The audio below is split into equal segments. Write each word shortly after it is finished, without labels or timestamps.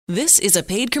This is a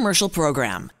paid commercial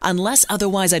program. Unless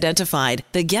otherwise identified,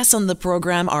 the guests on the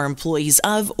program are employees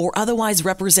of or otherwise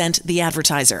represent the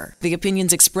advertiser. The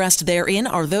opinions expressed therein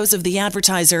are those of the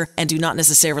advertiser and do not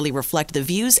necessarily reflect the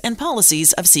views and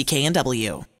policies of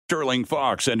CKNW. Sterling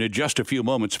Fox, and in just a few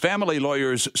moments, family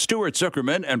lawyers Stuart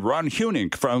Zuckerman and Ron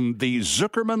Hunink from the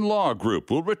Zuckerman Law Group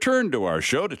will return to our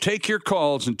show to take your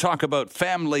calls and talk about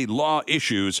family law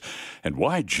issues and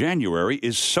why January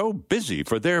is so busy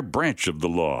for their branch of the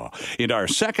law. In our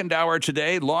second hour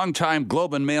today, longtime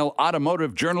Globe and Mail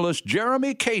automotive journalist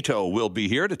Jeremy Cato will be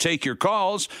here to take your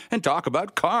calls and talk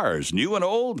about cars, new and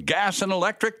old, gas and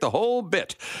electric, the whole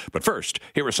bit. But first,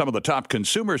 here are some of the top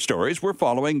consumer stories we're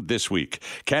following this week.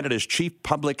 Canada's chief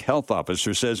public health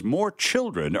officer says more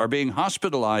children are being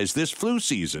hospitalized this flu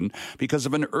season because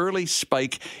of an early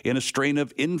spike in a strain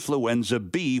of influenza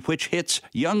B, which hits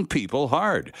young people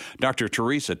hard. Dr.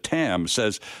 Teresa Tam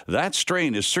says that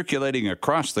strain is circulating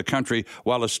across the country,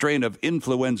 while a strain of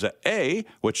influenza A,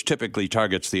 which typically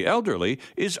targets the elderly,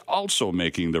 is also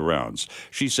making the rounds.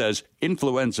 She says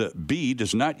influenza B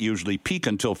does not usually peak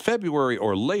until February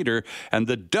or later, and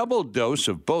the double dose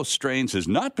of both strains has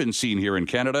not been seen here in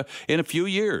Canada in a few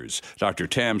years. Dr.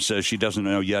 Tam says she doesn't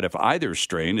know yet if either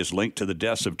strain is linked to the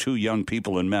deaths of 2 young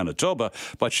people in Manitoba,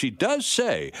 but she does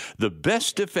say the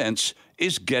best defense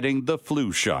is getting the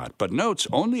flu shot, but notes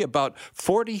only about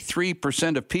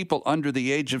 43% of people under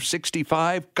the age of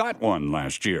 65 got one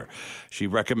last year. She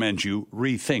recommends you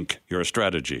rethink your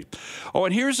strategy. Oh,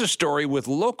 and here's a story with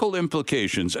local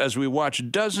implications as we watch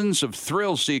dozens of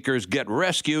thrill seekers get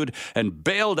rescued and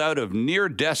bailed out of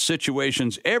near-death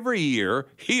situations every year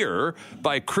here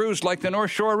by crews like the North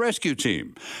Shore Rescue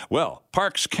Team. Well,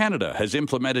 Parks Canada has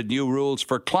implemented new rules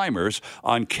for climbers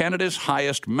on Canada's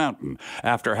highest mountain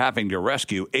after having to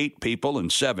rescue 8 people in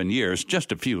 7 years,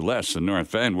 just a few less than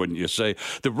North Van, wouldn't you say?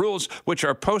 The rules, which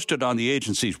are posted on the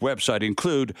agency's website,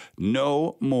 include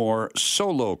no more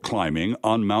solo climbing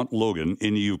on Mount Logan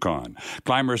in Yukon.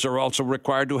 Climbers are also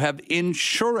required to have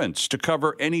insurance to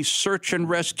cover any search and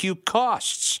rescue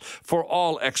costs for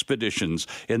all expeditions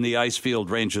in the icefield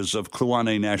ranges of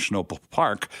Kluane National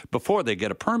Park before they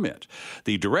get a permit.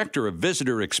 The Director of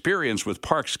Visitor Experience with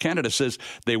Parks Canada says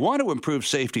they want to improve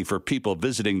safety for people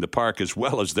visiting the park as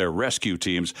well as their rescue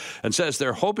teams, and says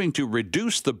they're hoping to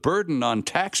reduce the burden on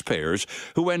taxpayers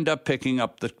who end up picking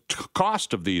up the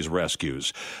cost of these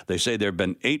rescues. They say there have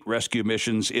been 8 rescue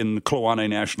missions in Kluane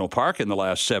National Park in the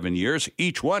last 7 years.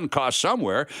 Each one cost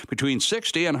somewhere between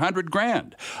 60 and 100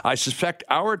 grand. I suspect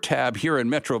our tab here in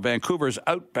Metro Vancouver's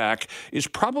Outback is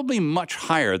probably much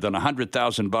higher than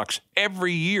 $100,000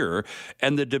 every year,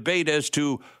 and the debate as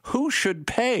to who should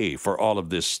pay for all of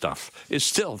this stuff is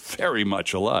still very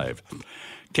much alive.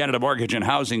 Canada Mortgage and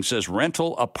Housing says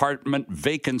rental apartment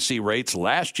vacancy rates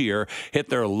last year hit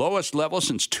their lowest level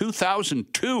since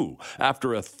 2002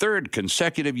 after a third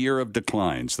consecutive year of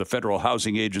declines. The Federal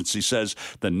Housing Agency says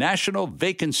the national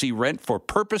vacancy rent for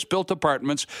purpose-built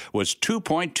apartments was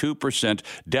 2.2%,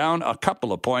 down a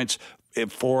couple of points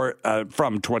from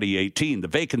 2018. The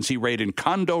vacancy rate in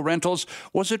condo rentals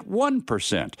was at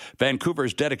 1%.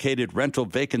 Vancouver's dedicated rental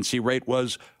vacancy rate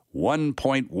was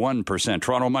 1.1%.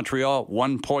 Toronto, Montreal,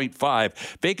 1.5%.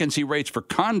 Vacancy rates for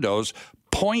condos,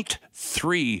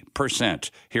 0.3%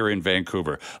 here in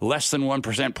Vancouver. Less than 1%,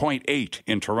 0.8%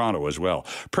 in Toronto as well.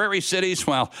 Prairie cities,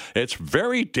 well, it's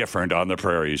very different on the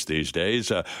prairies these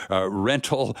days.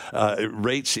 Rental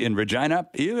rates in Regina,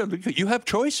 you have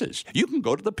choices. You can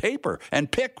go to the paper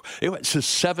and pick. It's a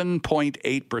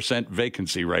 7.8%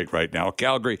 vacancy rate right now.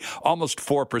 Calgary, almost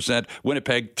 4%.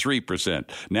 Winnipeg, 3%.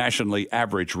 Nationally,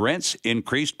 average rents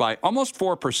increased by almost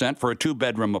 4% for a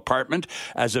 2-bedroom apartment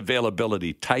as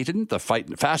availability tightened. The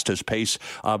fastest pace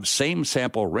of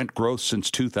same-sample rent growth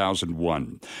since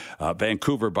 2001.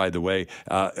 Vancouver, by the way,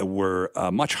 were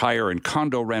much higher in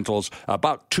condo rentals,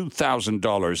 about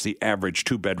 $2,000, the average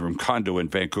 2-bedroom condo in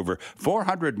Vancouver,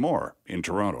 $400 more in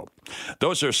Toronto.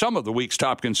 Those are some of the week's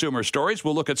top consumer stories.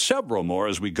 We'll look at several more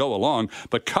as we go along,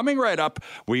 but coming right up,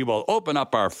 we will open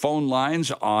up our phone lines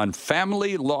on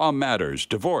family law matters,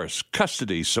 divorce,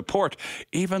 custody, support,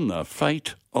 even the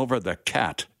fight over the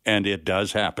cat. And it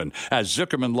does happen as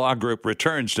Zuckerman Law Group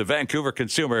returns to Vancouver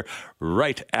Consumer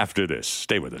right after this.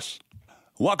 Stay with us.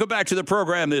 Welcome back to the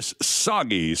program this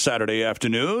soggy Saturday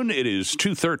afternoon. It is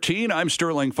 2:13. I'm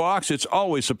Sterling Fox. It's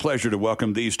always a pleasure to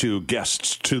welcome these two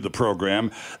guests to the program.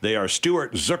 They are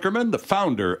Stuart Zuckerman, the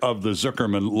founder of the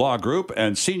Zuckerman Law Group,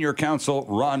 and senior counsel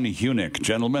Ron Hunick.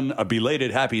 Gentlemen, a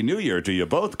belated Happy New Year to you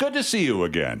both. Good to see you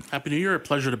again. Happy New Year. A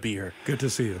pleasure to be here. Good to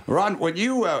see you. Ron, when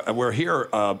you were here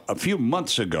a few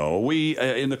months ago, we,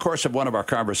 in the course of one of our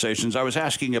conversations, I was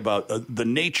asking about the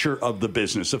nature of the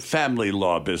business, of family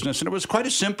law business, and it was quite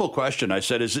a simple question. I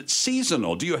said, is it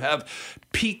seasonal? Do you have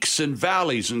peaks and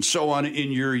valleys and so on in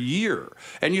your year?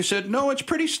 And you said, no, it's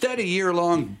pretty steady year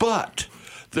long, but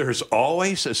there's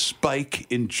always a spike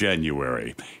in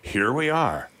January. Here we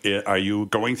are. Are you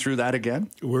going through that again?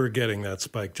 We're getting that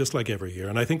spike just like every year.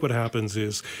 And I think what happens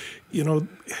is,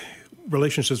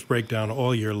 relationships break down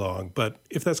all year long. But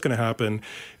if that's going to happen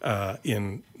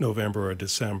in November or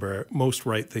December, most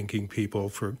right-thinking people,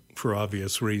 for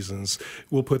obvious reasons,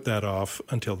 will put that off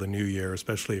until the new year,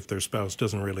 especially if their spouse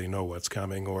doesn't really know what's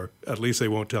coming, or at least they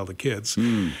won't tell the kids.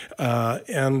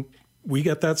 And we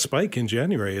get that spike in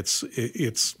January.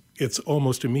 It's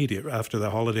almost immediate after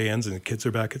the holiday ends and the kids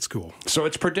are back at school. So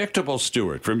it's predictable,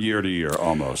 Stuart, from year to year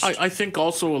almost. I think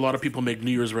also a lot of people make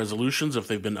New Year's resolutions if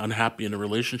they've been unhappy in a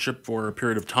relationship for a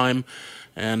period of time.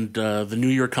 And the new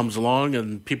year comes along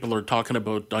and people are talking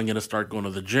about, I'm going to start going to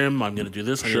the gym, I'm going to do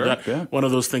this, I'm going to do that. Yeah. One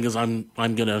of those things is I'm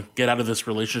going to get out of this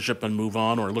relationship and move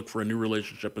on or look for a new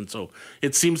relationship. And so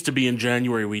it seems to be in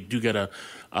January we do get a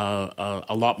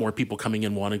lot more people coming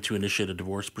in wanting to initiate a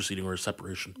divorce proceeding or a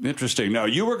separation. Interesting. Now,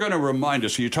 you were going to remind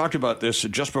us, you talked about this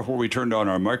just before we turned on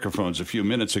our microphones a few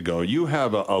minutes ago. You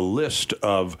have a list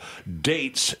of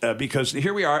dates because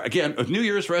here we are, again, New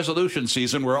Year's resolution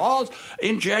season. We're all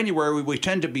in January, we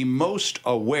tend to be most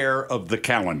aware of the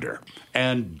calendar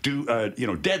and do,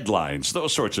 deadlines,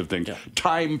 those sorts of things,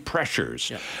 time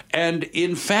pressures. Yeah. And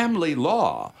in family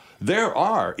law, there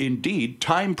are indeed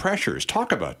time pressures.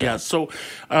 Talk about that. Yeah, so,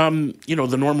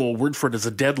 the normal word for it is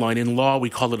a deadline. In law, we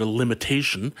call it a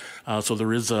limitation. So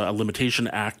there is a limitation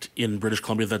act in British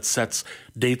Columbia that sets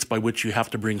dates by which you have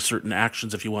to bring certain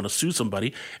actions if you want to sue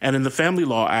somebody. And in the Family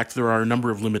Law Act, there are a number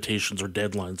of limitations or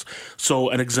deadlines. So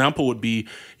an example would be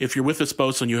if you're with a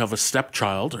spouse and you have a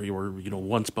stepchild, or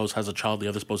one spouse has a child, the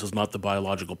other spouse is not the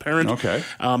biological parent. Okay.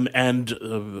 And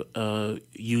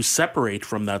you separate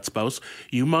from that spouse,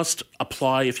 you must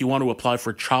apply, if you want to apply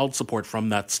for child support from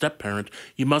that step-parent,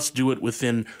 you must do it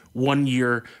within 1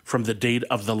 year from the date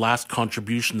of the last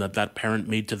contribution that parent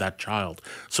made to that child.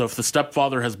 So if the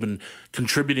stepfather has been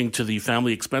contributing to the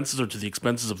family expenses or to the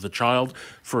expenses of the child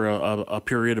for a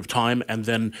period of time, and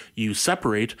then you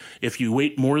separate, if you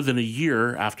wait more than a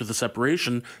year after the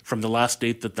separation from the last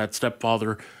date that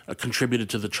stepfather contributed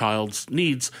to the child's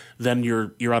needs, then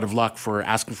you're out of luck for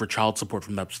asking for child support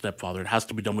from that stepfather. It has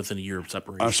to be done within a year of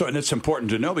separation. And it's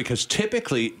important to know because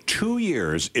typically 2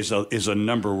 years is a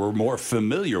number we're more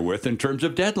familiar with in terms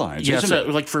of deadlines. Yes, isn't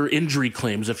it? Like for injury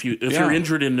claims, if you're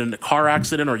injured in a car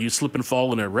accident or you slip and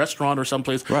fall in a restaurant or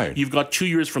someplace, right, you've got 2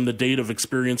 years from the date of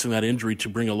experiencing that injury to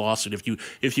bring a lawsuit.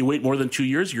 If you wait more than 2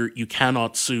 years, you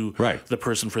cannot sue the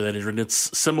person for that injury. And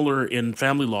it's similar in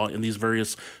family law in these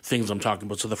various things I'm talking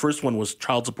about. So the first one was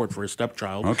child support for a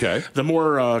stepchild. Okay. The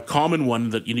more common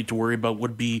one that you need to worry about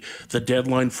would be the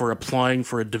deadline for applying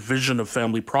for a division of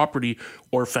family property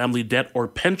or family debt or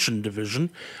pension division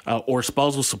or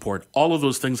spousal support. All of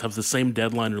those things have the same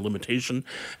deadline or limitation,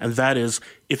 and that is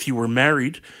if you were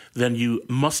married, then you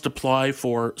must apply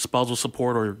for spousal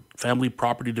support or family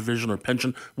property division or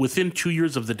pension within 2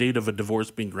 years of the date of a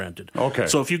divorce being granted. Okay.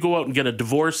 So if you go out and get a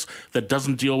divorce that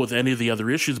doesn't deal with any of the other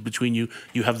issues between you,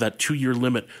 you have that 2 year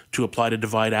limit to apply to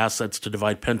divide assets, to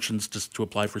divide pensions, to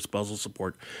apply for spousal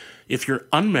support. If you're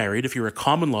unmarried, if you're a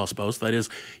common law spouse, that is,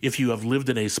 if you have lived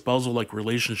in a spousal-like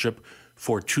relationship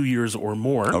for 2 years or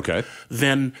more,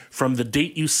 then from the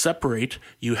date you separate,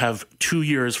 you have 2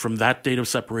 years from that date of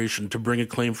separation to bring a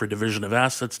claim for division of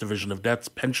assets, division of debts,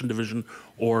 pension division,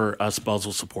 or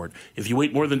spousal support. If you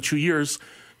wait more than 2 years,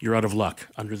 you're out of luck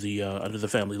under the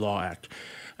Family Law Act.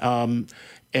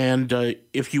 And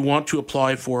if you want to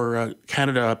apply for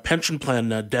Canada Pension Plan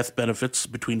death benefits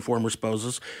between former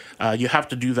spouses, you have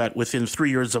to do that within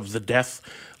 3 years of the death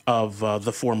of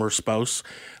the former spouse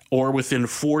or within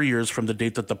 4 years from the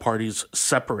date that the parties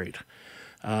separate.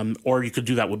 Or you could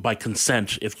do that by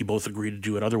consent if you both agree to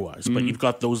do it otherwise. But you've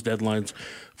got those deadlines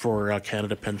for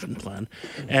Canada Pension Plan.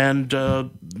 And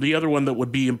the other one that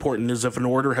would be important is if an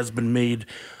order has been made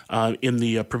in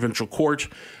the provincial court,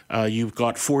 you've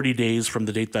got 40 days from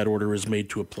the date that order is made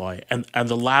to apply. And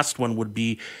the last one would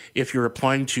be if you're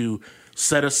applying to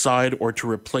set aside or to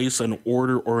replace an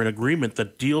order or an agreement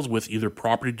that deals with either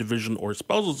property division or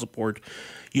spousal support,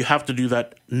 you have to do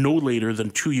that no later than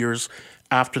 2 years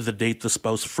after the date the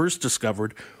spouse first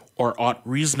discovered or ought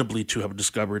reasonably to have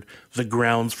discovered the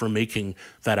grounds for making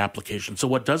that application. So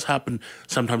what does happen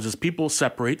sometimes is people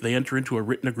separate. They enter into a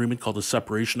written agreement called a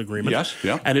separation agreement. Yes,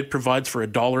 yeah. And it provides for a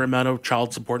dollar amount of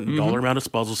child support and a dollar amount of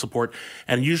spousal support.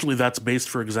 And usually that's based,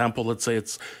 for example, let's say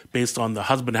it's based on the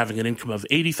husband having an income of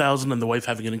 $80,000 and the wife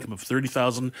having an income of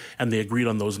 $30,000, and they agreed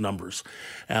on those numbers.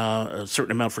 A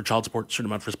certain amount for child support, a certain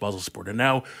amount for spousal support. And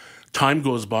now time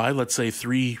goes by, let's say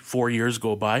 3-4 years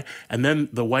go by, and then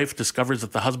the wife discovers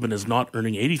that the husband is not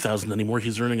earning $80,000 anymore.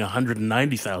 He's earning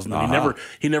 $190,000. And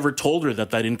he never told her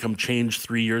that deadline changed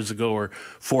 3 years ago or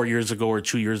 4 years ago or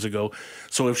 2 years ago.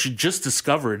 So if she just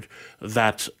discovered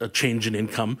that change in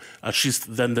income,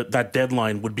 then that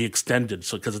deadline would be extended.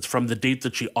 So because it's from the date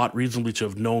that she ought reasonably to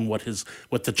have known what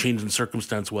the change in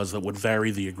circumstance was that would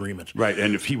vary the agreement. Right,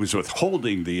 and if he was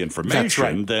withholding the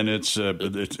information, then it's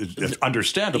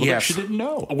understandable. Yes. She didn't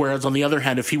know. Whereas on the other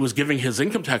hand, if he was giving his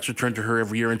income tax return to her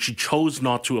every year and she chose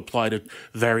not to apply to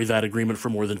vary that agreement for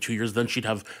more than 2 years, then she'd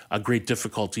have a great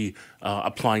difficulty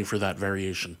applying for that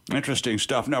variation. Interesting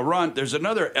stuff. Now, Ron, there's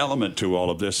another element to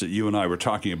all of this that you and I were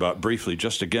talking about briefly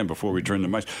just again before we turn the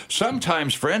mics.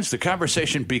 Sometimes, friends, the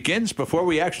conversation begins before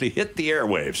we actually hit the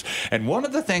airwaves. And one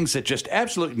of the things that just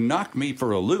absolutely knocked me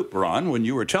for a loop, Ron, when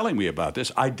you were telling me about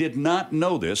this, I did not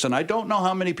know this, and I don't know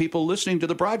how many people listening to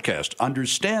the broadcast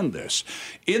understand this.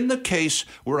 In the case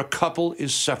where a couple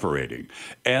is separating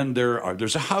and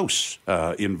there's a house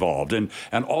involved and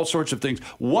all sorts of things,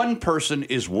 one person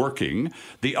is working,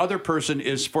 the other person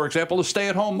is, for example, a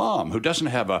stay-at-home mom who doesn't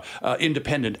have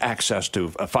independent access to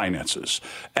finances,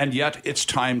 and yet it's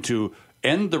time to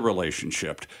end the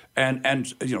relationship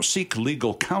and seek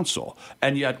legal counsel.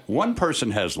 And yet one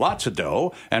person has lots of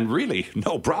dough and really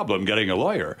no problem getting a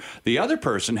lawyer. The other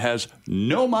person has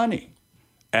no money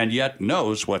and yet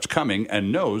knows what's coming and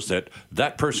knows that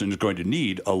that person is going to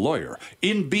need a lawyer.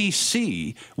 In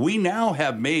BC, we now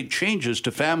have made changes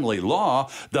to family law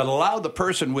that allow the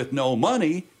person with no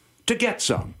money to get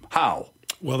some. How?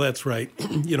 Well, that's right.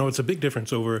 It's a big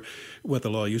difference over what the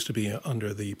law used to be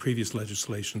under the previous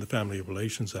legislation, the Family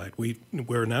Relations Act.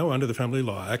 We're now under the Family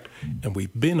Law Act, and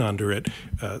we've been under it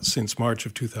since March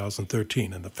of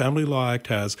 2013. And the Family Law Act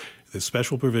has this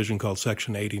special provision called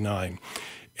Section 89.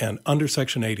 And under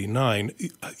Section 89,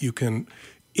 you can,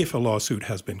 if a lawsuit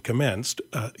has been commenced,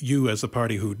 you as the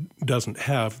party who doesn't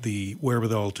have the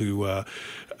wherewithal to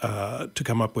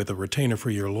come up with a retainer for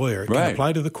your lawyer can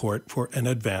apply to the court for an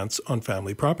advance on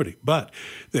family property. But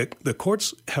the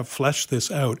courts have fleshed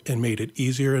this out and made it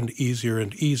easier and easier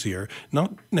and easier,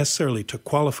 not necessarily to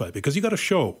qualify, because you got to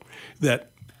show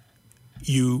that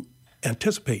you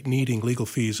anticipate needing legal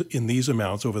fees in these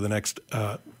amounts over the next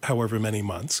however many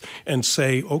months, and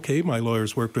say, okay, my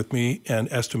lawyer's worked with me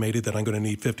and estimated that I'm going to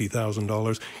need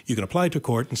 $50,000. You can apply to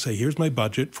court and say, here's my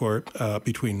budget for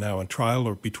between now and trial,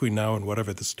 or between now and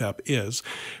whatever the step is.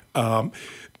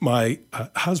 My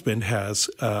husband has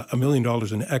 $1 million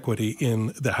in equity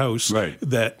in the house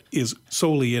that is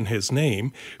solely in his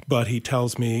name, but he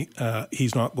tells me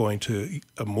he's not going to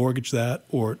mortgage that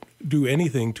or do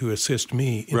anything to assist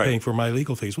me in paying for my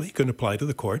legal fees. Well, he can apply to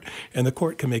the court, and the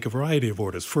court can make a variety of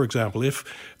orders. For example, if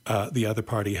the other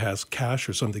party has cash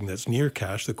or something that's near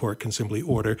cash, the court can simply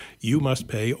order, you must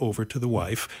pay over to the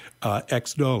wife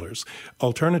X dollars.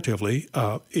 Alternatively,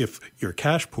 if you're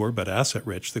cash poor but asset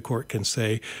rich, the court can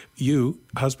say, you,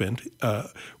 husband,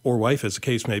 or wife, as the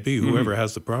case may be, whoever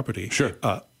has the property,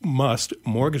 must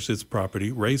mortgage this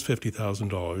property, raise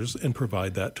 $50,000, and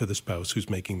provide that to the spouse who's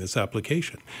making this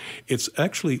application. It's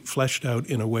actually fleshed out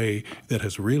in a way that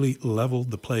has really leveled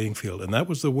the playing field. And that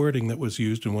was the wording that was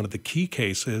used in one of the key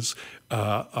cases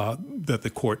that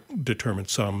the court determined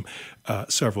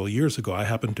several years ago. I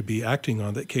happened to be acting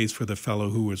on that case for the fellow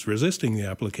who was resisting the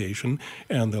application,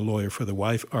 and the lawyer for the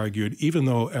wife argued, even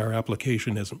though our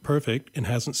application isn't perfect and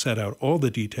hasn't set out all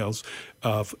the details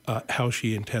of how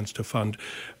she intends to fund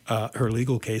her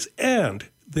legal case, and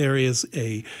there is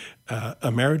a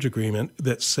marriage agreement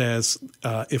that says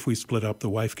if we split up, the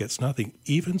wife gets nothing.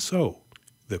 Even so,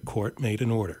 the court made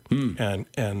an order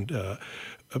and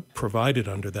provided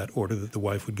under that order that the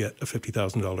wife would get a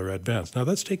 $50,000 advance. Now,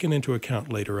 that's taken into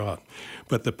account later on.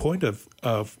 But the point of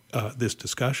this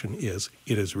discussion is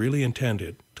it is really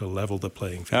intended to to level the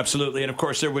playing field. Absolutely, and of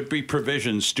course there would be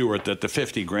provisions, Stuart, that the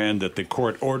 $50,000 that the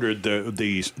court ordered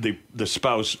the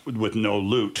spouse with no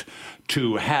loot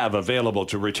to have available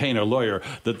to retain a lawyer,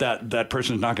 that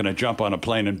person's not going to jump on a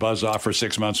plane and buzz off for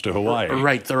 6 months to Hawaii.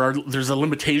 Right. There's a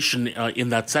limitation in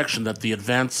that section that the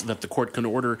advance that the court can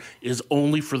order is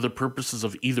only for the purposes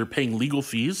of either paying legal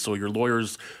fees, so your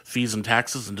lawyer's fees and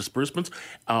taxes and disbursements,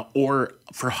 or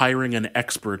for hiring an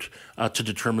expert to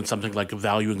determine something like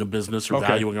valuing a business or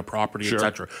valuing a property, Sure.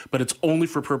 etc. But it's only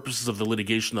for purposes of the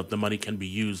litigation that the money can be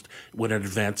used when an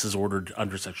advance is ordered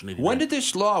under Section 89. When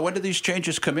did these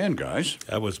changes come in, guys?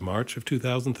 That was March of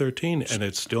 2013, and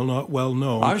it's still not well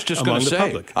known I was just among going to the say.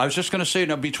 public. I was just going to say.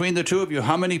 Now, between the two of you,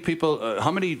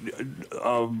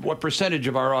 what percentage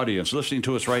of our audience listening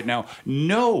to us right now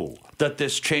know that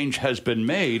this change has been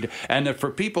made, and that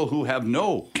for people who have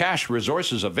no cash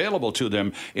resources available to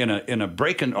them in a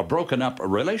broken up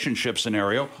relationship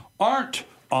scenario, aren't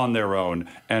on their own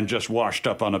and just washed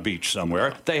up on a beach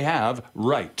somewhere. They have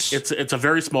rights. It's a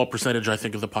very small percentage, I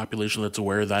think, of the population that's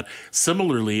aware of that.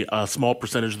 Similarly, a small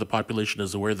percentage of the population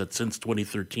is aware that since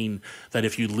 2013, that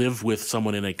if you live with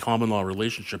someone in a common law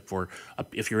relationship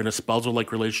if you're in a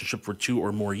spousal-like relationship for 2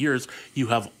 or more years, you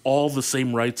have all the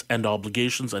same rights and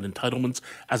obligations and entitlements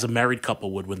as a married couple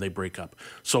would when they break up.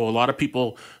 So a lot of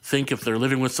people think if they're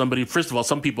living with somebody, first of all,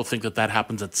 some people think that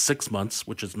happens at 6 months,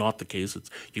 which is not the case.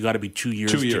 You got to be 2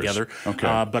 years. Together. Okay.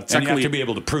 But and secondly, you have to be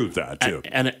able to prove that, too.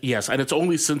 And it's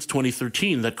only since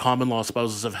 2013 that common law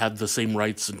spouses have had the same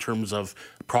rights in terms of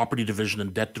property division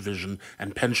and debt division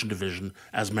and pension division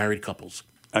as married couples.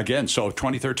 Again, so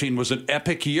 2013 was an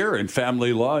epic year in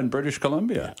family law in British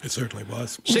Columbia. It certainly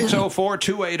was.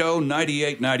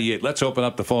 604-280-9898. Let's open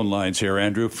up the phone lines here,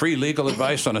 Andrew. Free legal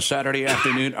advice on a Saturday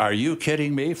afternoon. Are you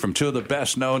kidding me? From two of the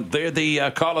best known. They're the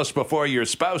call us before your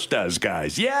spouse does,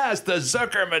 guys. Yes, the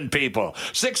Zuckerman people.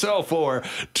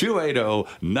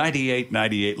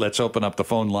 604-280-9898. Let's open up the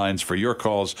phone lines for your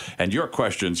calls and your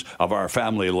questions of our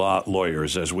family law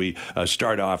lawyers as we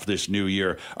start off this new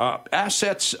year.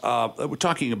 Assets, we're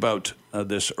talking about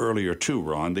this earlier too,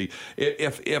 Ron.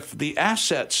 If the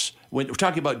assets, when we're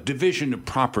talking about division of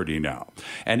property now,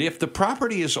 and if the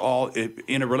property is all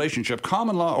in a relationship,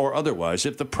 common law or otherwise,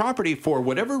 if the property for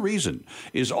whatever reason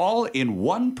is all in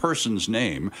one person's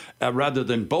name rather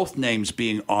than both names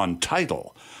being on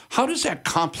title, how does that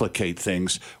complicate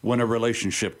things when a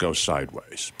relationship goes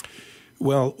sideways?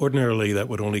 Well, ordinarily, that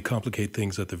would only complicate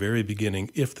things at the very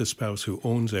beginning if the spouse who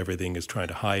owns everything is trying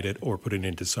to hide it or put it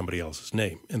into somebody else's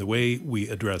name. And the way we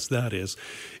address that is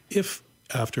if,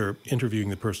 after interviewing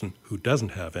the person who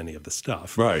doesn't have any of the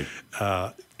stuff, right,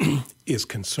 is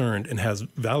concerned and has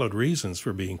valid reasons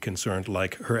for being concerned,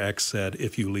 like her ex said,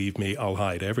 if you leave me, I'll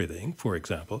hide everything, for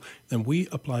example, then we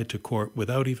apply to court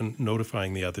without even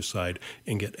notifying the other side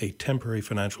and get a temporary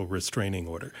financial restraining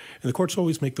order. And the courts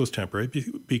always make those temporary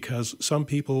because some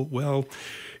people, well,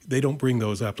 they don't bring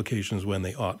those applications when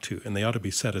they ought to, and they ought to be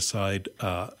set aside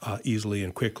easily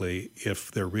and quickly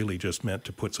if they're really just meant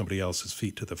to put somebody else's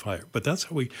feet to the fire. But that's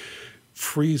how we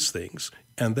freeze things.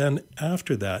 And then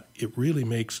after that, it really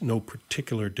makes no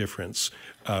particular difference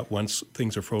once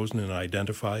things are frozen and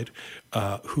identified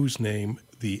whose name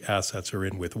the assets are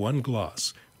in with one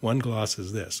gloss. One gloss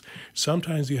is this.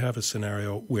 Sometimes you have a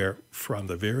scenario where from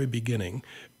the very beginning,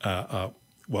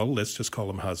 well, let's just call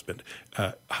him husband.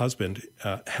 Husband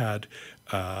had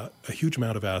a huge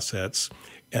amount of assets,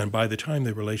 and by the time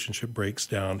the relationship breaks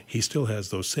down, he still has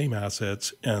those same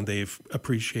assets, and they've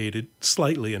appreciated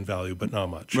slightly in value, but not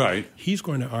much. Right. He's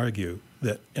going to argue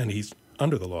that, and he's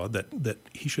under the law, that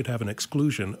he should have an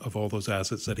exclusion of all those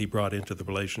assets that he brought into the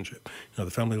relationship. Now,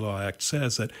 the Family Law Act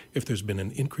says that if there's been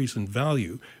an increase in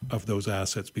value of those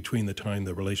assets between the time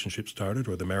the relationship started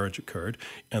or the marriage occurred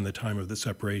and the time of the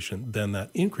separation, then that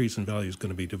increase in value is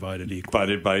going to be divided equally.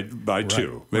 Divided by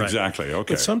two. Right. Exactly.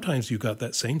 Okay. But sometimes you've got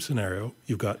that same scenario.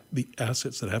 You've got the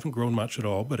assets that haven't grown much at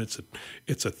all, but it's a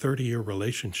 30-year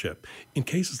relationship. In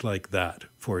cases like that,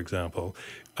 for example,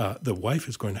 the wife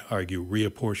is going to argue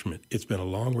reapportionment. It's been a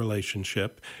long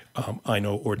relationship. I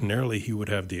know ordinarily he would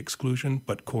have the exclusion,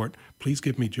 but court, please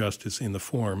give me justice in the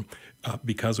form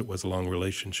because it was a long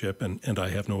relationship and I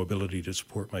have no ability to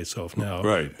support myself now.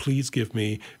 Right. Please give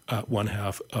me one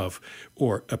half of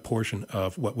or a portion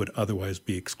of what would otherwise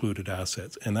be excluded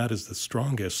assets. And that is the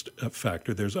strongest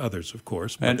factor. There's others, of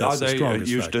course, but and that's the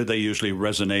strongest factor. Do they usually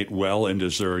resonate well, and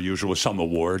is there usually some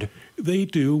award? They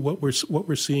do. What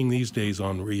we're seeing these days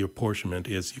on reapportionment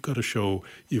is you've got to show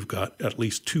you've got at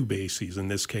least two bases. In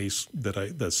this case,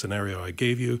 the scenario I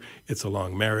gave you, it's a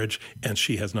long marriage, and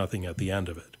she has nothing at the end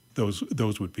of it.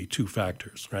 Those would be two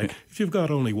factors, right? If you've got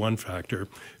only one factor,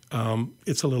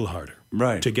 it's a little harder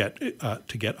to get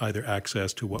either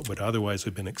access to what would otherwise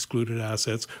have been excluded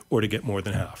assets or to get more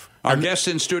than half. Our guest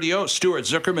in studio, Stuart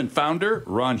Zuckerman, founder,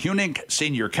 Ron Hunink,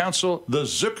 senior counsel, the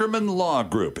Zuckerman Law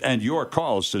Group. And your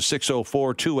calls to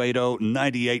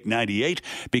 604-280-9898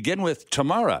 begin with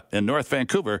Tamara in North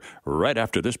Vancouver right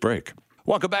after this break.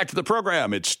 Welcome back to the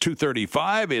program. It's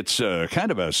 2:35. It's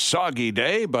kind of a soggy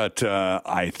day, but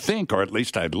I think, or at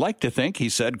least I'd like to think, he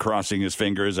said, crossing his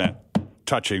fingers and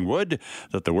touching wood,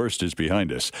 that the worst is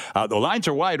behind us. The lines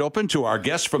are wide open to our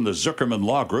guests from the Zuckerman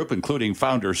Law Group, including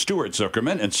founder Stuart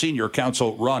Zuckerman and senior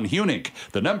counsel Ron Hunink.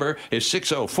 The number is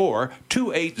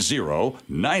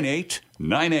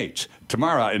 604-280-9898.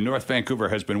 Tamara in North Vancouver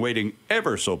has been waiting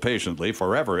ever so patiently,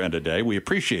 forever and a day. We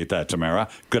appreciate that, Tamara.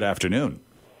 Good afternoon.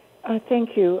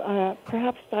 Thank you.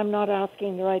 Perhaps I'm not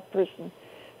asking the right person,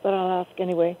 but I'll ask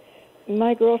anyway.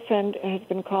 My girlfriend has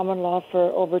been common law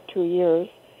for over 2 years,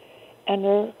 and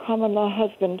her common law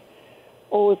husband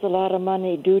owes a lot of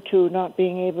money due to not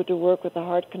being able to work with a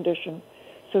heart condition.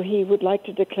 So he would like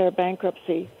to declare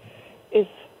bankruptcy. Is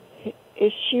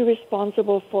she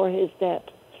responsible for his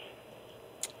debt?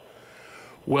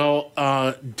 Well,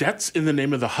 debts in the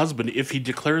name of the husband, if he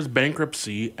declares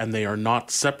bankruptcy and they are not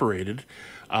separated,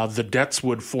 the debts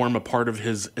would form a part of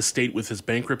his estate with his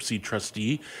bankruptcy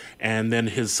trustee, and then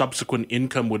his subsequent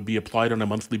income would be applied on a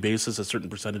monthly basis. A certain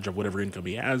percentage of whatever income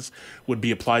he has would be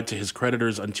applied to his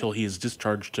creditors until he is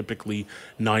discharged, typically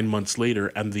 9 months later.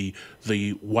 And the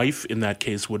wife in that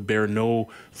case would bear no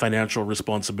financial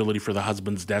responsibility for the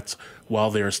husband's debts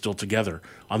while they are still together.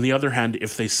 On the other hand,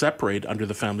 if they separate under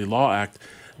the Family Law Act,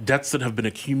 debts that have been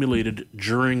accumulated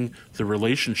during the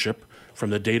relationship from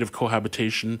the date of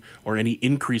cohabitation, or any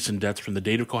increase in debts from the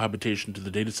date of cohabitation to the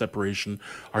date of separation,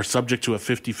 are subject to a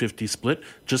 50-50 split,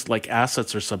 just like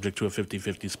assets are subject to a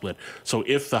 50-50 split. So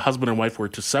if the husband and wife were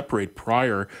to separate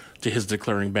prior to his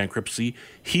declaring bankruptcy,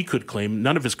 he could claim,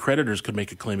 none of his creditors could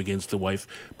make a claim against the wife,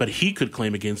 but he could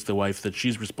claim against the wife that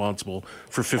she's responsible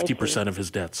for 50% of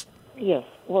his debts. Yes.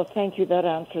 Well, thank you. That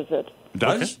answers it.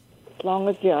 Does? Okay. As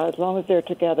long as they're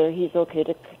together, he's okay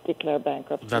to declare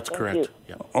bankruptcy. That's correct.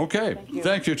 Yeah. Okay.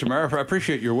 Thank you, Tamara. I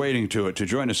appreciate your waiting to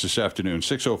join us this afternoon.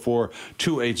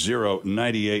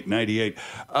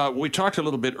 604-280-9898. We talked a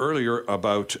little bit earlier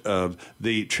about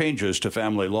the changes to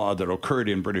family law that occurred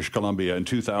in British Columbia in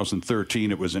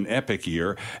 2013. It was an epic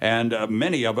year, and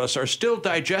many of us are still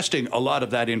digesting a lot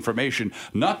of that information,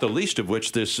 not the least of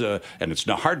which this, and it's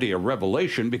not hardly a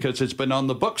revelation because it's been on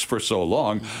the books for so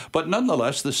long, but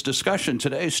nonetheless, this discussion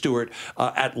today, Stuart,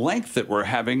 at length that we're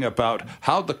having about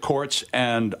how the courts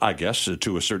and, I guess,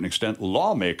 to a certain extent,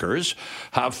 lawmakers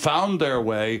have found their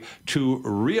way to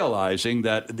realizing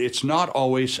that it's not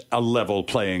always a level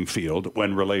playing field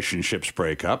when relationships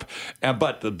break up,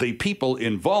 but the people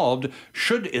involved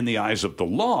should, in the eyes of the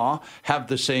law, have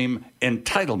the same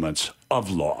entitlements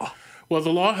of law. Well,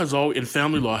 the law in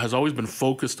family law has always been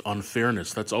focused on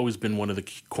fairness. That's always been one of the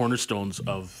key cornerstones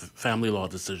of family law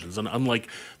decisions. And unlike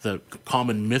the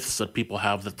common myths that people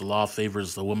have that the law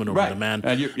favors the woman over the man,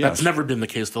 that's never been the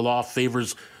case. The law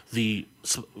favors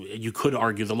you could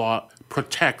argue the law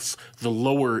protects the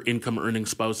lower income earning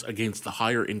spouse against the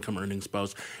higher income earning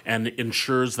spouse, and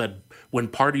ensures that when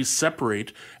parties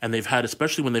separate and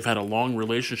especially when they've had a long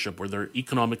relationship where they're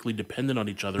economically dependent on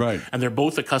each other, and they're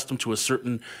both accustomed to a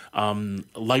certain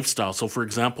lifestyle. So for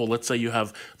example, let's say you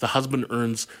have the husband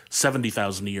earns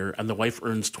 $70,000 a year and the wife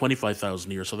earns $25,000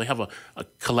 a year. So they have a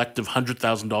collective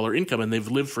 $100,000 income, and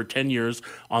they've lived for 10 years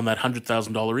on that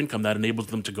 $100,000 income. That enables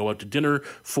them to go out to dinner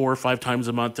 4 or 5 times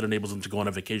a month. It enables them to go on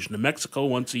a vacation to Mexico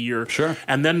once a year. Sure.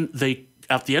 And then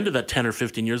at the end of that 10 or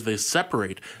 15 years, they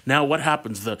separate. Now what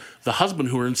happens? The husband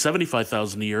who earns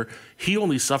 $75,000 a year, he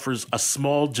only suffers a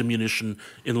small diminution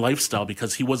in lifestyle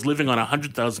because he was living on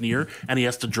 $100,000 a year and he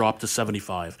has to drop to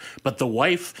 $75,000. But the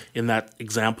wife in that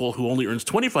example, who only earns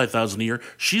 $25,000 a year,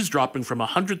 she's dropping from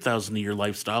 $100,000 a year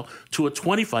lifestyle to a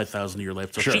 $25,000 a year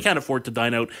lifestyle. Sure. She can't afford to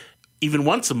dine out even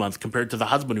once a month compared to the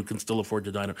husband who can still afford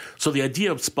to dine out. So the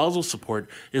idea of spousal support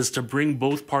is to bring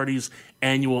both parties'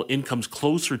 annual incomes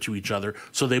closer to each other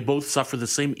so they both suffer the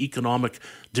same economic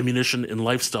diminution in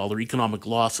lifestyle or economic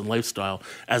loss in lifestyle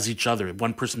as each other.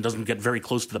 One person doesn't get very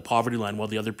close to the poverty line while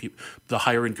the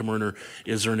higher income earner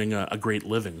is earning a great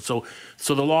living. So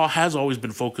the law has always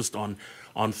been focused on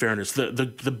fairness.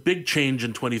 The big change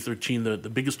in 2013, the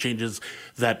biggest change is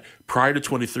that prior to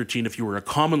 2013, if you were a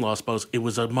common law spouse, it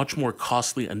was a much more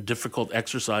costly and difficult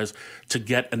exercise to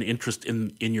get an interest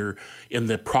in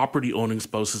the property owning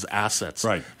spouse's assets.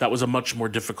 Right. That was a much more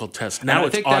difficult test. Now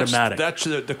it's automatic. That's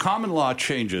the common law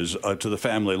changes to the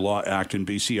Family Law Act in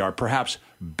BC are perhaps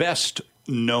best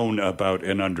known about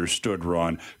and understood,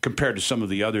 Ron, compared to some of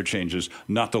the other changes,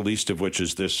 not the least of which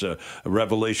is this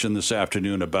revelation this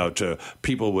afternoon about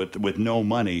people with no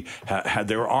money.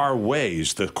 There are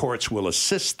ways the courts will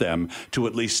assist them to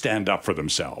at least stand up for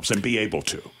themselves and be able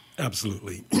to.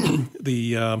 Absolutely.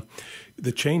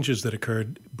 The changes that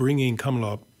occurred, bringing common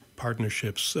law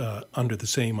partnerships under the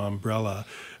same umbrella,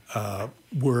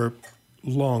 were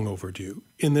long overdue.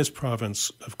 In this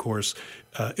province, of course,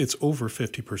 it's over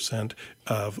 50%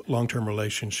 of long-term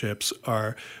relationships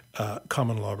are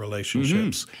common law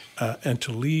relationships. And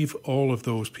to leave all of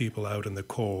those people out in the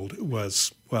cold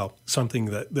was, well, something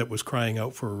that was crying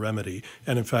out for a remedy.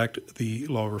 And in fact, the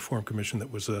Law Reform Commission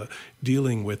that was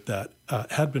dealing with that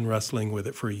had been wrestling with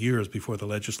it for years before the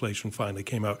legislation finally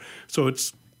came out. So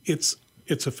it's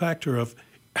a factor of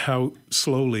how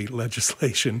slowly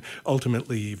legislation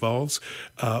ultimately evolves.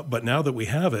 But now that we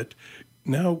have it,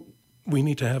 now we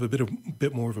need to have a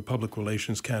bit more of a public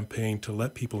relations campaign to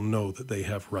let people know that they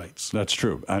have rights. That's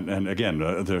true. And again,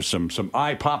 there's some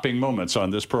eye-popping moments on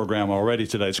this program already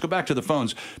today. Let's go back to the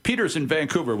phones. Peter's in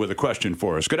Vancouver with a question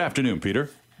for us. Good afternoon,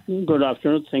 Peter. Good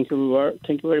afternoon. Thank you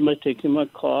very much for taking my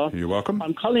call. You're welcome.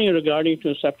 I'm calling regarding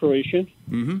to separation.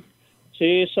 Mm-hmm.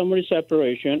 Say somebody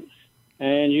separation,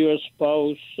 and your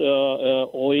spouse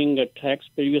owing a tax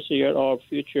previous year or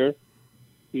future,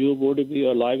 you would be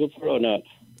liable for or not?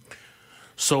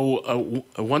 So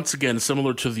once again,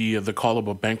 similar to the call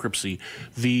about bankruptcy,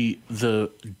 the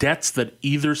debts that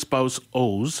either spouse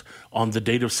owes on the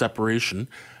date of separation,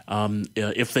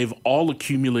 if they've all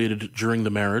accumulated during the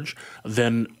marriage,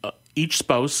 then each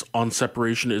spouse on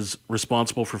separation is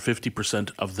responsible for 50%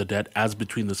 of the debt as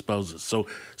between the spouses. So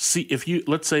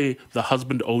let's say the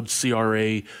husband owed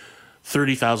CRA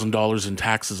 $30,000 in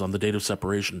taxes on the date of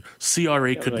separation.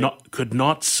 CRA could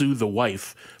not sue the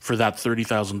wife for that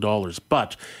 $30,000.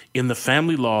 But in the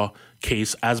family law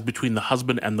case, as between the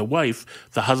husband and the wife,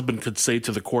 the husband could say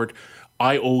to the court,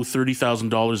 I owe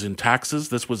 $30,000 in taxes.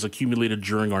 This was accumulated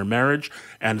during our marriage.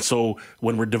 And so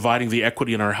when we're dividing the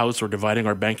equity in our house or dividing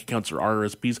our bank accounts or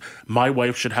RRSPs, my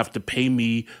wife should have to pay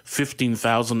me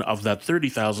 $15,000 of that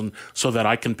 $30,000 so that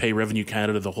I can pay Revenue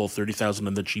Canada the whole $30,000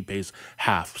 and that she pays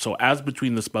half. So as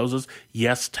between the spouses,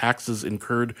 yes, taxes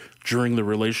incurred during the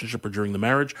relationship or during the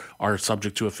marriage are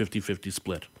subject to a 50-50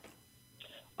 split.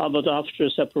 How about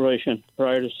after separation,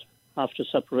 after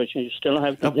separation, you still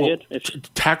have to pay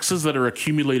it? Taxes that are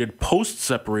accumulated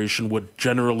post-separation would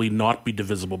generally not be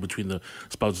divisible between the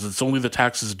spouses. It's only the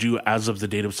taxes due as of the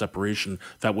date of separation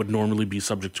that would normally be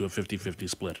subject to a 50-50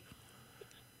 split.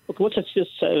 Okay, what's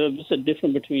the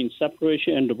difference between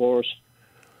separation and divorce?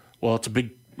 Well, it's a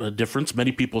big difference.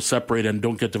 Many people separate and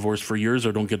don't get divorced for years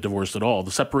or don't get divorced at all.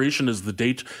 The separation is the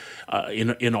date,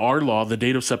 in our law, the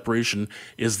date of separation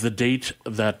is the date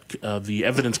that the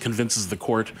evidence convinces the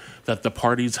court that the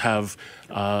parties have,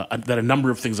 that a number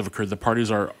of things have occurred. The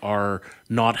parties are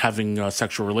not having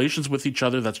sexual relations with each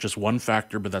other. That's just one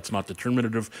factor, but that's not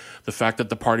determinative. The fact that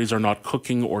the parties are not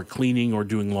cooking or cleaning or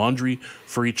doing laundry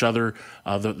for each other,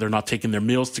 they're not taking their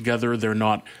meals together, they're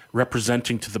not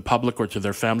representing to the public or to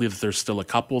their family that they're still a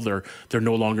couple, they're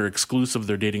no longer exclusive,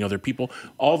 they're dating other people.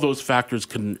 All those factors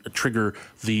can trigger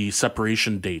the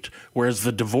separation date, whereas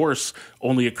the divorce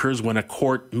only occurs when a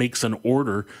court makes an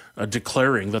order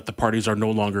declaring that the parties are no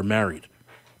longer married.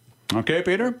 Okay,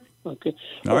 Peter? Okay.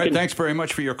 All right, thanks very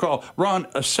much for your call. Ron,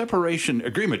 a separation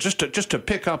agreement, just to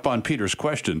pick up on Peter's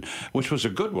question, which was a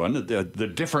good one, the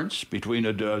difference between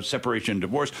a separation and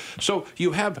divorce. So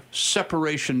you have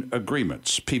separation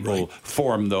agreements. People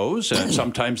form those, and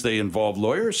sometimes they involve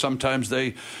lawyers, sometimes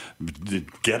they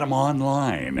get them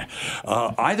online.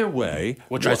 Either way...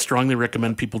 Which I strongly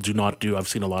recommend people do not do. I've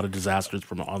seen a lot of disasters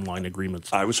from online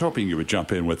agreements. I was hoping you would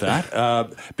jump in with that.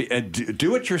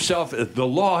 Do it yourself. The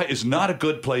law is not a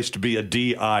good place to be a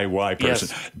DIY person.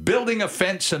 Yes. Building a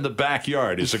fence in the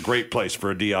backyard is a great place for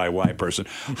a DIY person.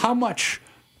 How much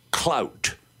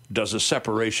clout does a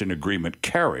separation agreement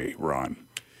carry, Ron?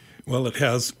 Well, it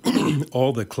has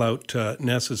all the clout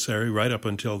necessary right up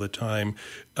until the time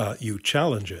you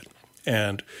challenge it.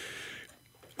 And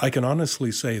I can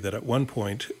honestly say that at one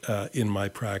point in my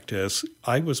practice,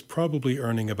 I was probably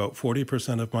earning about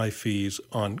 40% of my fees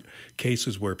on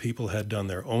cases where people had done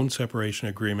their own separation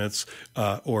agreements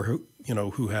or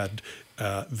who had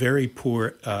very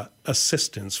poor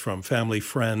assistance from family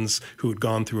friends who had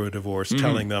gone through a divorce,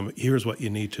 telling them, here's what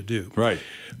you need to do. Right.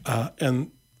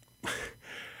 And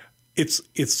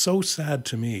it's so sad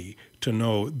to me to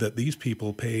know that these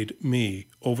people paid me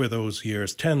over those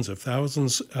years tens of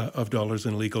thousands of dollars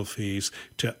in legal fees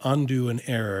to undo an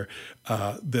error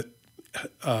that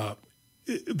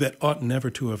that ought never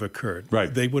to have occurred.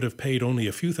 Right. They would have paid only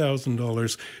a few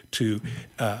 $1,000s to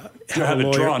have it a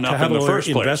lawyer, drawn up in the first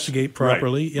place. investigate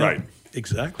properly. Right, Yeah, right.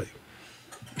 Exactly.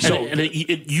 So, and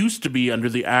it used to be under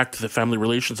the Act, the Family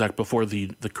Relations Act, before the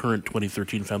current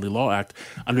 2013 Family Law Act.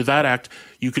 Under that act,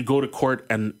 you could go to court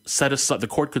and the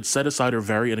court could set aside or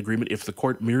vary an agreement if the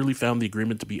court merely found the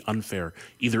agreement to be unfair,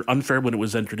 either unfair when it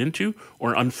was entered into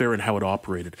or unfair in how it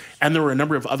operated. And there were a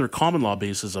number of other common law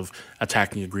bases of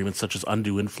attacking agreements, such as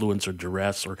undue influence or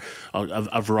duress or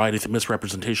a variety of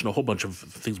misrepresentation, a whole bunch of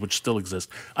things which still exist.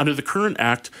 Under the current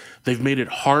act, they've made it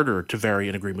harder to vary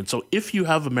an agreement. So if you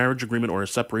have a marriage agreement or a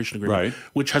separation agreement,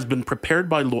 which has been prepared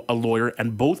by a lawyer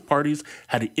and both parties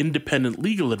had independent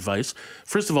legal advice,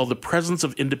 first of all, the presence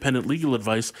of independent legal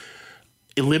advice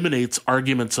eliminates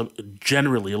arguments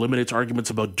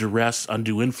about duress,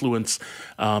 undue influence,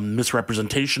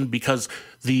 misrepresentation, because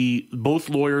both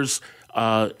lawyers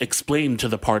explain to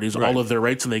the parties all of their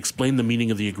rights, and they explain the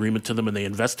meaning of the agreement to them, and they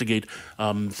investigate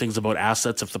things about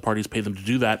assets if the parties pay them to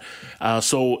do that.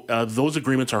 So those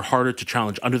agreements are harder to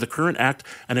challenge. Under the current act,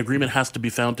 an agreement has to be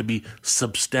found to be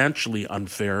substantially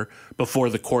unfair before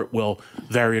the court will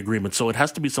vary agreement. So it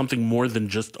has to be something more than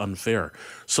just unfair.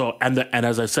 So and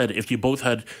as I said, if you both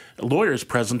had lawyers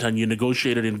present and you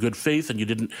negotiated in good faith and you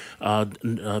didn't,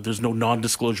 there's no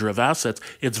non-disclosure of assets,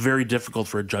 it's very difficult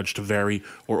for a judge to vary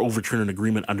or overturn an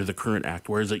agreement under the current act,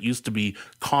 whereas it used to be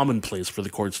commonplace for the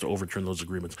courts to overturn those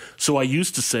agreements. So I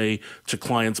used to say to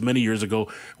clients many years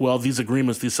ago, well, these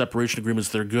agreements, these separation agreements,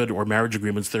 they're good, or marriage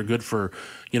agreements, they're good for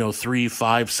 3,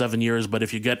 5, 7 years, but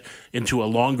if you get into a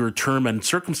longer term and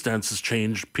circumstances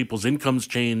change, people's incomes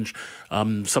change,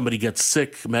 somebody gets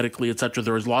sick medically, etc.,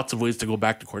 there is lots of ways to go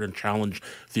back to court and challenge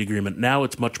the agreement. Now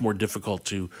it's much more difficult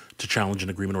to challenge an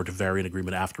agreement or to vary an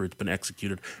agreement after it's been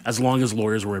executed, as long as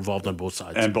lawyers were involved on both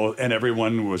sides. And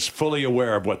everyone was fully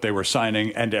aware of what they were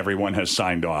signing, and everyone has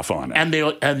signed off on it.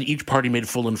 And each party made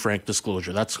full and frank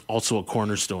disclosure. That's also a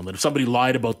cornerstone, that if somebody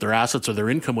lied about their assets or their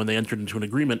income when they entered into an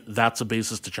agreement, that's a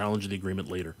basis to challenge the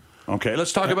agreement later. Okay,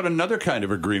 let's talk about another kind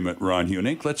of agreement, Ron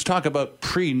Hunink. Let's talk about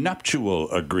prenuptial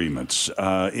agreements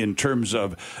in terms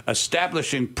of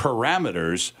establishing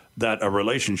parameters that a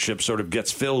relationship sort of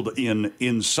gets filled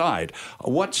inside.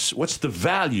 What's the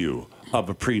value of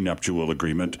a prenuptial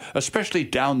agreement, especially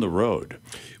down the road?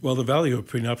 Well, the value of a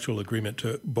prenuptial agreement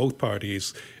to both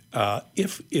parties,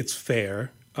 if it's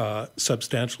fair,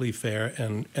 substantially fair,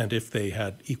 and if they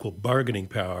had equal bargaining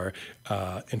power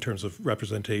in terms of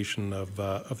representation of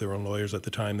their own lawyers at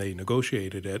the time they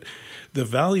negotiated it, the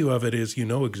value of it is you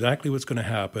know exactly what's going to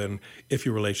happen if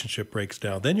your relationship breaks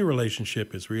down. Then your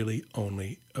relationship is really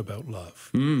only about love,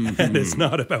 and it's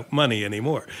not about money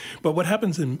anymore. But what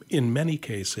happens in many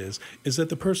cases is that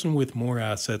the person with more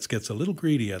assets gets a little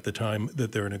greedy at the time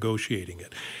that they're negotiating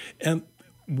it. And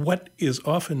what is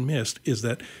often missed is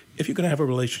that if you're going to have a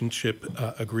relationship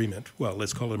agreement, well,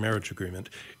 let's call it a marriage agreement,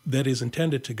 that is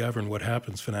intended to govern what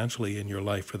happens financially in your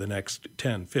life for the next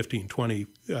 10, 15, 20,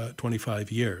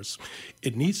 25 years,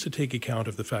 it needs to take account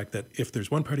of the fact that if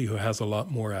there's one party who has a lot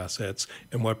more assets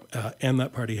and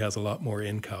that party has a lot more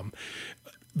income,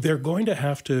 they're going to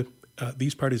have to,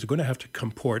 these parties are going to have to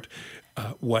comport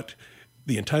what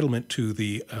the entitlement to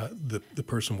the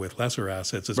person with lesser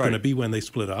assets is going to be when they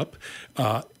split up.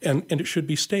 And it should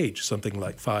be staged, something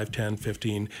like 5, 10,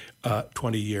 15,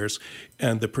 20 years,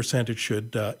 and the percentage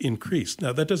should increase.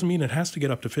 Now, that doesn't mean it has to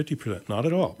get up to 50%, not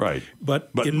at all. Right.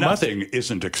 But nothing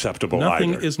isn't acceptable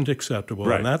nothing either. Isn't acceptable.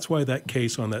 Right. And that's why that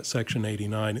case on that Section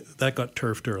 89, that got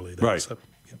turfed early.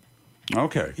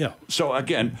 Okay. Yeah. So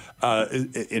again,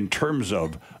 in terms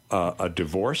of a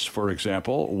divorce, for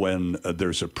example, when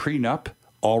there's a prenup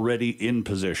already in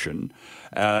position,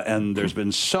 and there's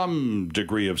been some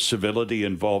degree of civility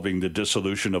involving the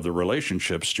dissolution of the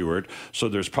relationship, Stuart, so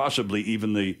there's possibly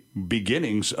even the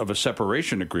beginnings of a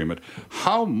separation agreement.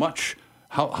 How much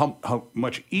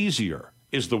easier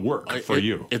is the work for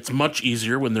you? It's much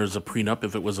easier when there's a prenup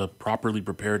if it was a properly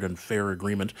prepared and fair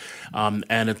agreement,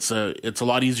 and it's a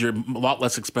lot easier, a lot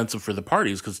less expensive for the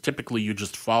parties, because typically you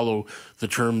just follow the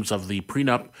terms of the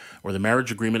prenup or the marriage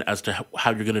agreement as to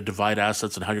how you're going to divide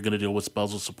assets and how you're going to deal with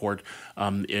spousal support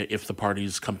if the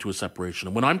parties come to a separation.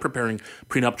 And when I'm preparing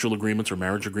prenuptial agreements or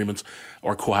marriage agreements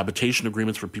or cohabitation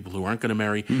agreements for people who aren't going to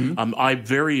marry, I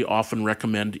very often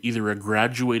recommend either a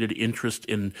graduated interest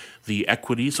in the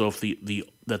equity. So if the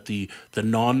the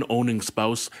non-owning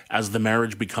spouse, as the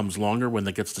marriage becomes longer, when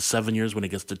it gets to 7 years, when it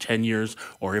gets to 10 years,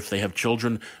 or if they have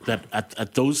children, that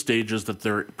at those stages that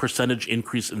their percentage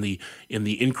increase in the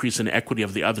increase in equity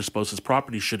of the other spouse's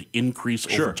property should increase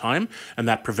over time, and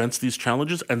that prevents these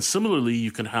challenges. And similarly,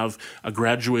 you can have a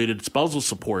graduated spousal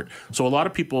support. So a lot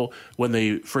of people, when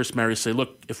they first marry, say,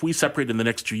 look, if we separate in the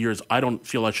next 2 years, I don't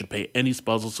feel I should pay any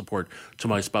spousal support to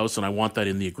my spouse, and I want that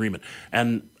in the agreement.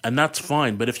 And that's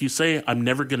fine. But if you say, I'm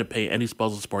never going to pay any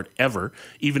spousal support ever,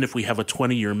 even if we have a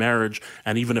 20-year marriage,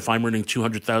 and even if I'm earning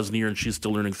 $200,000 a year and she's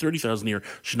still earning $30,000 a year,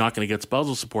 she's not going to get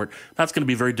spousal support, that's going to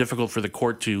be very difficult for the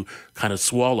court to kind of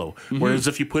swallow. Mm-hmm. Whereas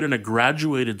if you put in a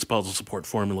graduated spousal support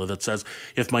formula that says,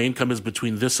 if my income is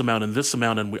between this amount and this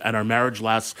amount, and our marriage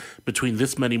lasts between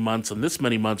this many months and this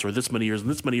many months, or this many years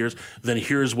and this many years, then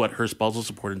here's what her spousal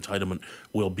support entitlement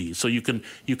will be. So you can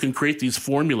create these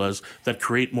formulas that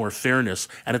create more fairness.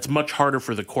 And it's much harder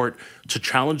for the court to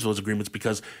challenge those agreements,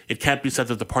 because it can't be said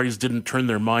that the parties didn't turn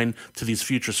their mind to these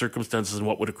future circumstances and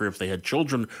what would occur if they had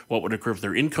children, what would occur if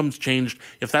their incomes changed.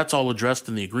 If that's all addressed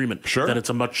in the agreement, then it's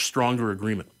a much stronger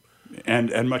agreement.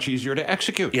 And much easier to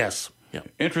execute. Yes. Yeah.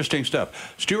 Interesting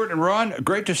stuff. Stuart and Ron,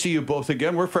 great to see you both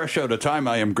again. We're fresh out of time.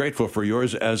 I am grateful for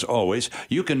yours, as always.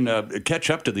 You can catch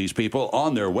up to these people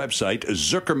on their website,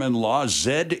 Zuckerman Law,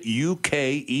 Zukerman,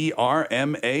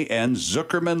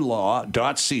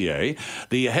 Zuckermanlaw.ca.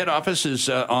 The head office is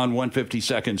on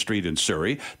 152nd Street in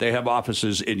Surrey. They have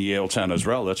offices in Yaletown as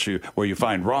well. That's where you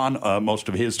find Ron most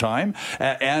of his time.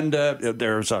 And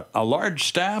there's a large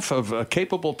staff of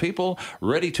capable people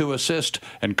ready to assist,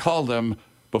 and call them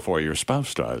before your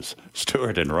spouse does.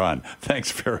 Stuart and Ron,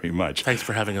 thanks very much. Thanks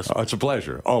for having us. Oh, it's a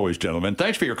pleasure. Always, gentlemen.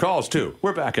 Thanks for your calls, too.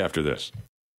 We're back after this.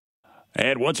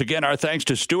 And once again, our thanks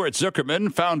to Stuart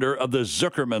Zuckerman, founder of the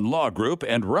Zuckerman Law Group,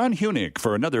 and Ron Huning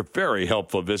for another very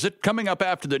helpful visit. Coming up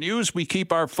after the news, we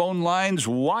keep our phone lines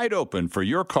wide open for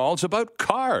your calls about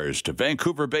cars to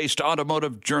Vancouver-based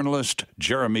automotive journalist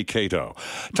Jeremy Cato.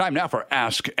 Time now for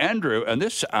Ask Andrew. And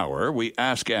this hour, we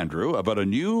ask Andrew about a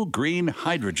new green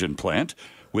hydrogen plant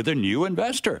with a new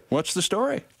investor. What's the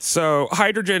story? So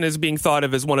hydrogen is being thought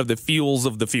of as one of the fuels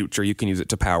of the future. You can use it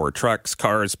to power trucks,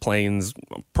 cars, planes,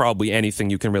 probably anything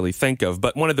you can really think of.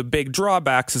 But one of the big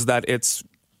drawbacks is that it's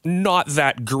not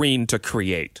that green to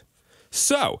create.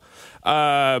 So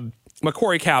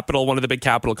Macquarie Capital, one of the big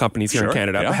capital companies here in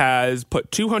Canada, has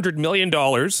put $200 million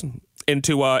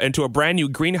into a brand new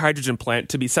green hydrogen plant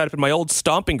to be set up in my old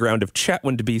stomping ground of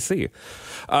Chetwynd, BC.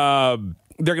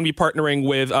 They're going to be partnering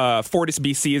with Fortis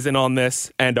BC is in on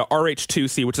this, and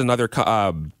RH2C, which is another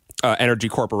energy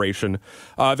corporation.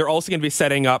 They're also going to be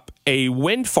setting up a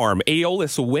wind farm.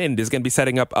 Aeolus Wind is going to be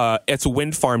setting up its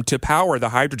wind farm to power the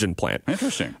hydrogen plant.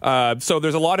 Interesting. So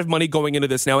there's a lot of money going into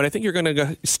this now, and I think you're going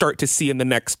to start to see in the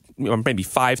next maybe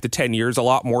 5 to 10 years a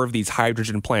lot more of these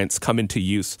hydrogen plants come into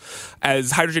use, as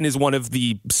hydrogen is one of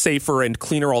the safer and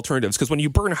cleaner alternatives. Because when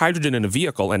you burn hydrogen in a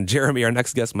vehicle, and Jeremy, our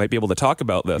next guest, might be able to talk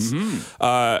about this,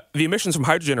 the emissions from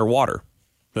hydrogen are water.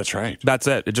 That's right. That's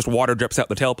it. It just water drips out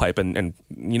the tailpipe, and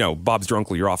you know, Bob's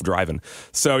Drunkle, you're off driving.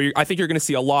 So I think you're going to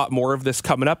see a lot more of this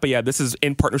coming up. But yeah, this is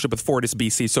in partnership with Fortis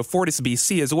BC. So Fortis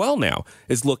BC as well now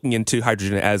is looking into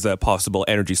hydrogen as a possible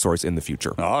energy source in the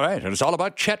future. All right. And it's all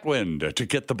about Chetwynd to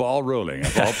get the ball rolling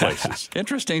of all places.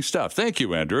 Interesting stuff. Thank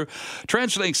you, Andrew.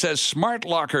 TransLink says smart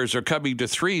lockers are coming to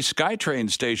 3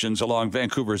 SkyTrain stations along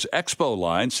Vancouver's Expo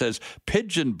line. Says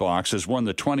Pigeon Box has won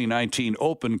the 2019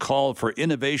 Open Call for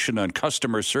Innovation on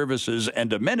Customer Services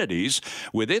and Amenities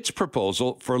with its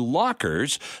proposal for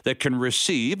lockers that can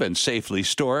receive and safely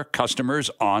store customers'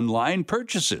 online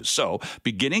purchases. So,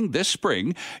 beginning this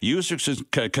spring, users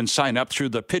can sign up through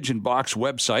the Pigeon Box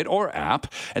website or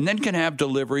app, and then can have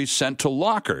deliveries sent to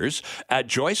lockers at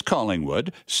Joyce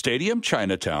Collingwood, Stadium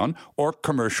Chinatown, or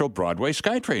commercial Broadway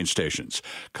SkyTrain stations.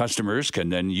 Customers can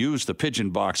then use the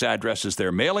Pigeon Box address as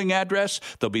their mailing address.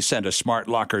 They'll be sent a smart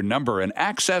locker number and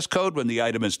access code when the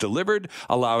item is delivered,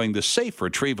 allowing the safe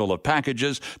retrieval of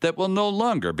packages that will no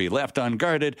longer be left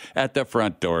unguarded at the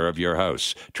front door of your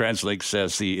house. TransLink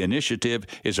says the initiative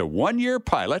is a 1-year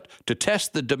pilot to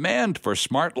test the demand for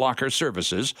smart locker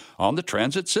services on the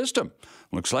transit system.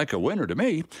 Looks like a winner to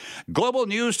me. Global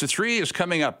News to 3 is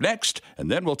coming up next,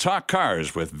 and then we'll talk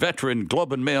cars with veteran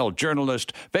Globe and Mail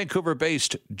journalist,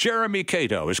 Vancouver-based Jeremy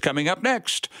Cato is coming up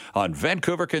next on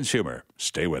Vancouver Consumer.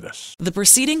 Stay with us. The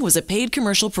proceeding was a paid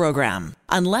commercial program.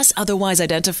 Unless otherwise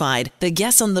identified, the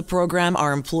guests on the program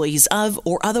are employees of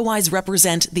or otherwise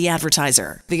represent the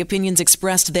advertiser. The opinions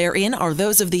expressed therein are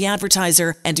those of the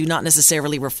advertiser and do not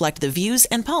necessarily reflect the views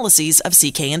and policies of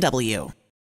CKNW.